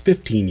 almost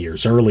 15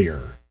 years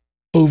earlier.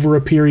 Over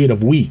a period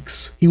of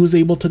weeks, he was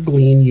able to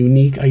glean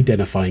unique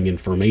identifying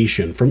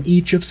information from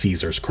each of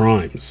Cesar's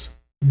crimes,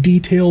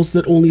 details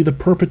that only the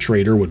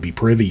perpetrator would be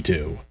privy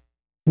to.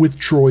 With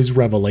Troy's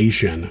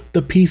revelation,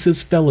 the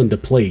pieces fell into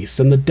place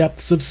and the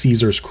depths of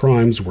Cesar's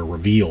crimes were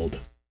revealed.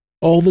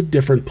 All the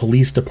different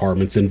police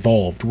departments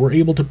involved were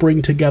able to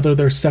bring together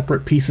their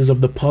separate pieces of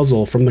the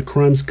puzzle from the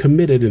crimes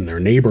committed in their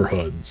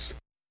neighborhoods.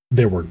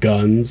 There were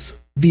guns,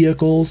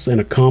 vehicles,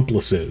 and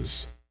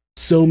accomplices.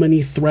 So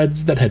many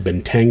threads that had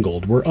been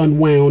tangled were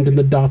unwound and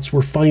the dots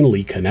were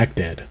finally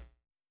connected.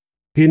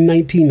 In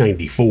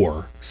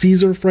 1994,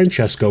 Cesar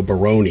Francesco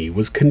Barone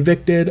was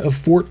convicted of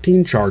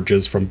 14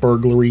 charges from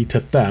burglary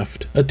to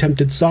theft,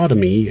 attempted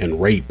sodomy,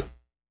 and rape.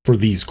 For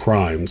these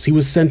crimes, he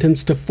was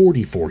sentenced to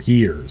 44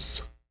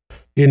 years.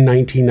 In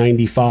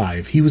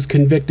 1995, he was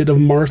convicted of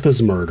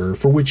Martha's murder,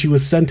 for which he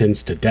was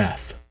sentenced to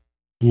death.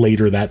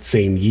 Later that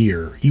same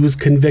year, he was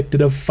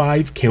convicted of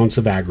 5 counts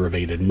of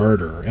aggravated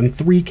murder and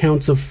 3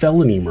 counts of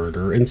felony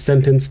murder and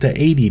sentenced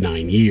to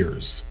 89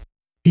 years.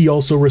 He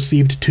also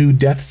received 2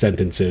 death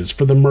sentences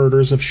for the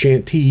murders of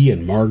Shanti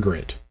and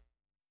Margaret.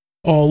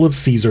 All of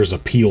Cesar's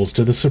appeals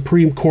to the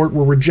Supreme Court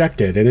were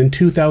rejected, and in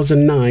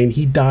 2009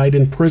 he died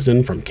in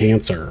prison from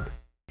cancer.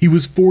 He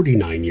was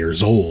 49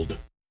 years old.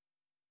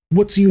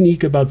 What's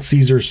unique about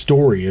Cesar's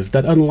story is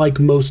that unlike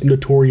most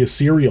notorious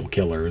serial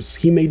killers,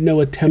 he made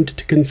no attempt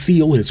to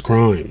conceal his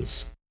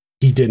crimes.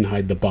 He didn't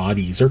hide the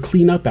bodies or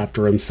clean up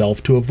after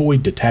himself to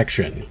avoid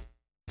detection.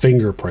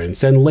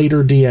 Fingerprints and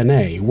later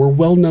DNA were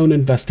well-known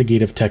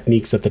investigative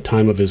techniques at the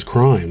time of his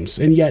crimes,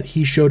 and yet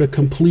he showed a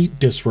complete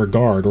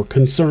disregard or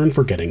concern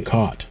for getting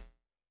caught.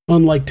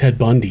 Unlike Ted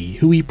Bundy,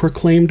 who he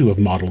proclaimed to have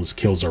modeled his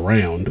kills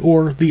around,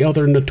 or the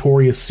other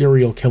notorious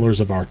serial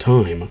killers of our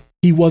time,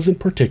 he wasn't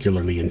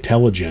particularly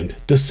intelligent,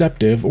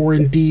 deceptive, or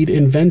indeed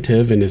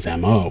inventive in his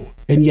MO,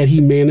 and yet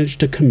he managed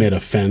to commit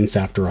offense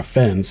after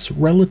offense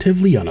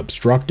relatively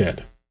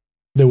unobstructed.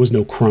 There was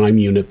no crime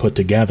unit put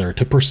together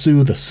to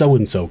pursue the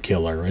so-and-so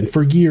killer, and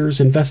for years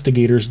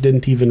investigators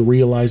didn't even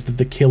realize that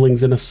the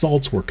killings and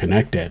assaults were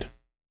connected.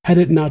 Had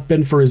it not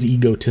been for his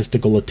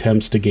egotistical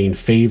attempts to gain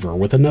favor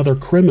with another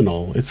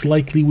criminal, it's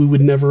likely we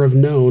would never have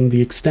known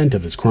the extent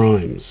of his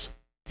crimes.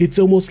 It's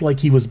almost like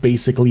he was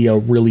basically a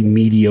really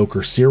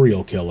mediocre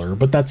serial killer,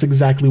 but that's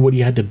exactly what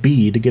he had to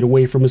be to get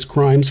away from his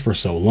crimes for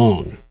so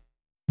long.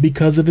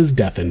 Because of his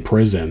death in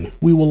prison,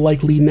 we will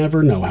likely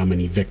never know how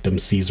many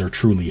victims Cesar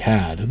truly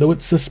had, though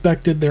it's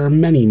suspected there are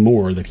many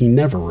more that he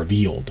never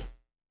revealed.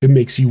 It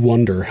makes you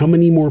wonder how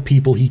many more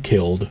people he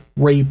killed,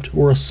 raped,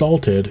 or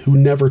assaulted who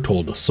never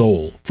told a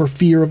soul, for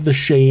fear of the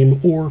shame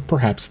or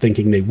perhaps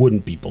thinking they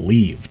wouldn't be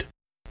believed.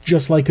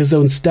 Just like his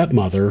own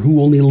stepmother,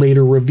 who only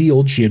later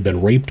revealed she had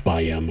been raped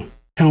by him.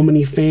 How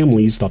many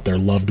families thought their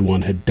loved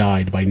one had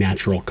died by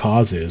natural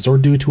causes or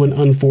due to an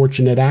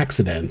unfortunate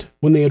accident,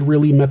 when they had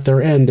really met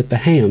their end at the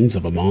hands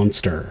of a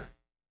monster?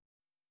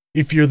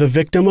 If you're the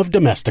victim of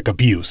domestic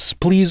abuse,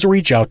 please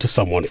reach out to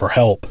someone for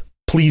help.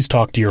 Please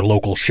talk to your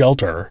local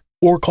shelter,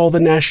 or call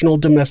the National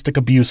Domestic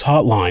Abuse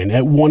Hotline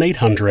at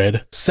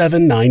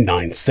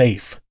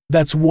 1-800-799-SAFE.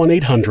 That's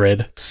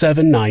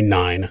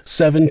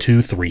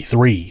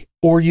 1-800-799-7233.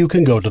 Or you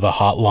can go to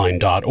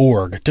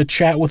thehotline.org to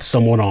chat with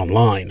someone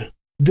online.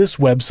 This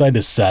website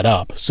is set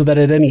up so that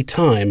at any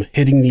time,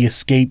 hitting the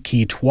escape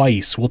key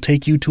twice will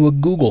take you to a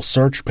Google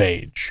search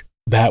page.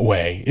 That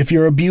way, if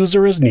your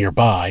abuser is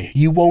nearby,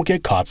 you won't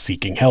get caught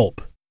seeking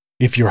help.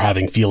 If you're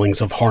having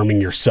feelings of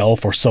harming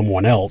yourself or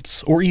someone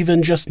else, or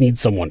even just need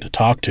someone to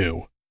talk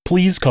to,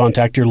 please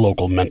contact your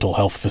local mental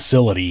health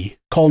facility,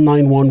 call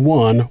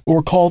 911,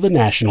 or call the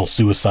National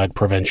Suicide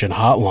Prevention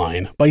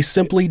Hotline by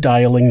simply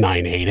dialing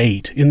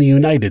 988 in the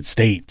United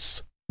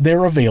States.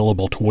 They're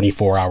available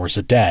 24 hours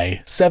a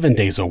day, 7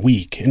 days a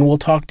week, and will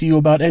talk to you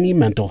about any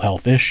mental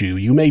health issue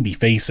you may be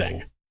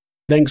facing.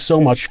 Thanks so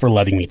much for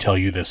letting me tell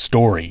you this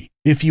story.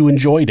 If you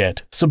enjoyed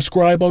it,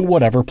 subscribe on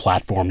whatever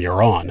platform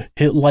you're on,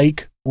 hit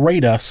like,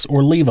 rate us,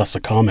 or leave us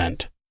a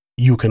comment.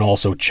 You can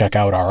also check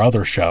out our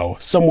other show,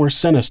 Somewhere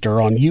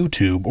Sinister, on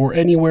YouTube or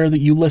anywhere that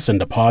you listen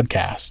to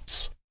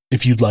podcasts.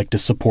 If you'd like to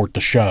support the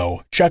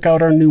show, check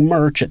out our new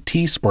merch at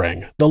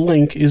Teespring. The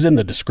link is in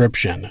the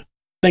description.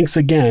 Thanks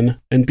again,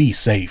 and be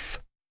safe.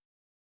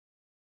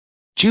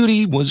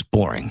 Judy was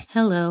boring.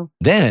 Hello.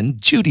 Then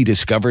Judy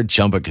discovered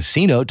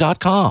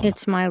ChumbaCasino.com.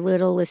 It's my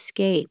little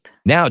escape.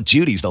 Now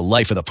Judy's the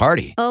life of the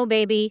party. Oh,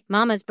 baby,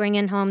 mama's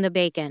bringing home the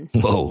bacon.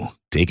 Whoa,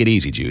 take it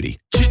easy, Judy.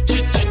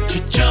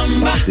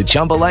 The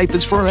Chumba life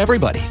is for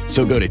everybody.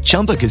 So go to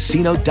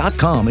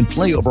ChumbaCasino.com and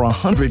play over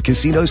 100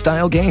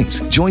 casino-style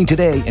games. Join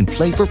today and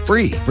play for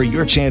free for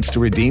your chance to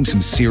redeem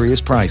some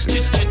serious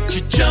prizes.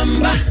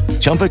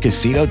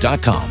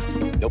 ChumbaCasino.com.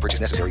 No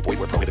purchase necessary. Void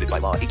where prohibited by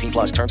law. 18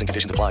 plus terms and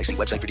conditions apply. See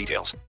website for details.